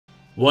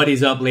What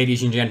is up,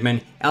 ladies and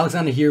gentlemen?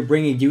 Alexander here,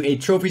 bringing you a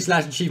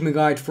trophy/achievement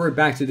guide for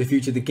Back to the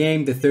Future the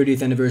game, the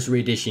 30th anniversary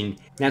edition.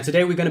 Now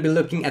today we're going to be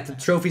looking at the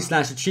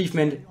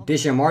trophy/achievement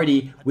Deja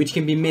Marty, which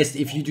can be missed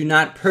if you do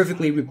not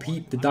perfectly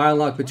repeat the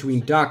dialogue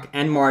between Doc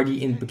and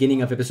Marty in the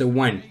beginning of episode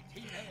 1.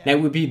 Now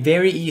it would be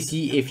very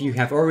easy if you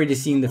have already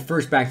seen the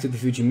first Back to the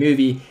Future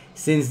movie,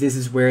 since this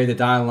is where the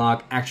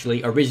dialogue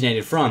actually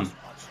originated from.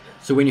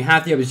 So when you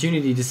have the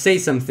opportunity to say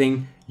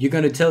something, you're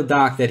going to tell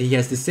Doc that he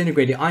has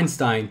disintegrated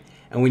Einstein,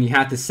 and when you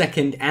have the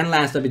second and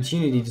last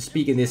opportunity to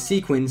speak in this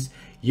sequence,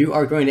 you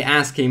are going to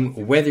ask him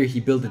whether he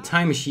built a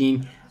time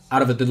machine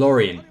out of a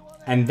DeLorean.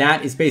 And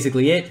that is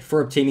basically it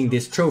for obtaining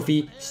this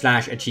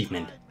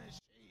trophy/achievement.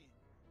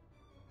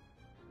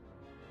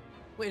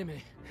 Wait a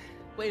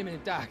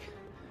minute, Doc.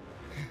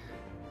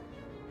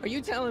 Are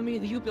you telling me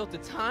that you built a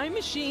time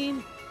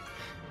machine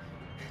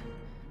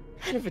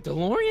out of a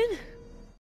DeLorean?